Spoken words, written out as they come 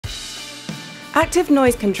Active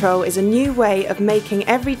noise control is a new way of making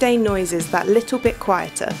everyday noises that little bit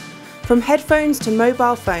quieter. From headphones to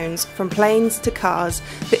mobile phones, from planes to cars,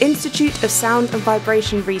 the Institute of Sound and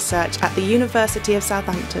Vibration Research at the University of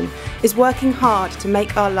Southampton is working hard to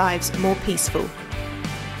make our lives more peaceful.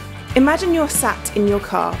 Imagine you're sat in your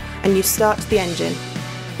car and you start the engine.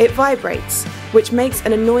 It vibrates, which makes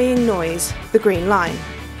an annoying noise, the green line.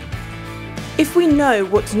 If we know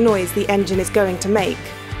what noise the engine is going to make,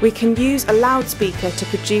 we can use a loudspeaker to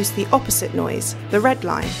produce the opposite noise, the red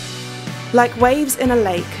line. Like waves in a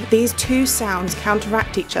lake, these two sounds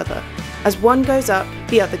counteract each other. As one goes up,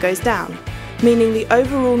 the other goes down, meaning the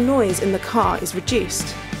overall noise in the car is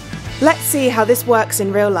reduced. Let's see how this works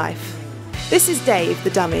in real life. This is Dave, the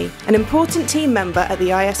dummy, an important team member at the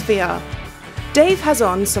ISVR. Dave has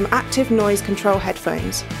on some active noise control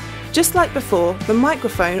headphones. Just like before, the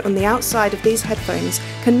microphone on the outside of these headphones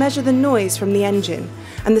can measure the noise from the engine,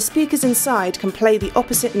 and the speakers inside can play the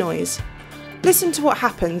opposite noise. Listen to what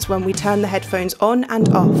happens when we turn the headphones on and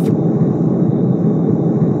off.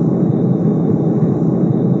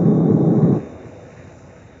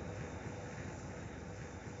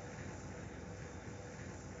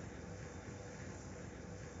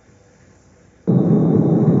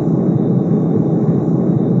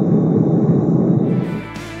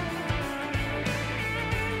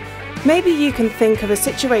 Maybe you can think of a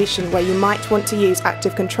situation where you might want to use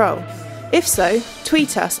active control. If so,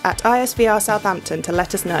 tweet us at ISVR Southampton to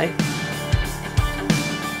let us know.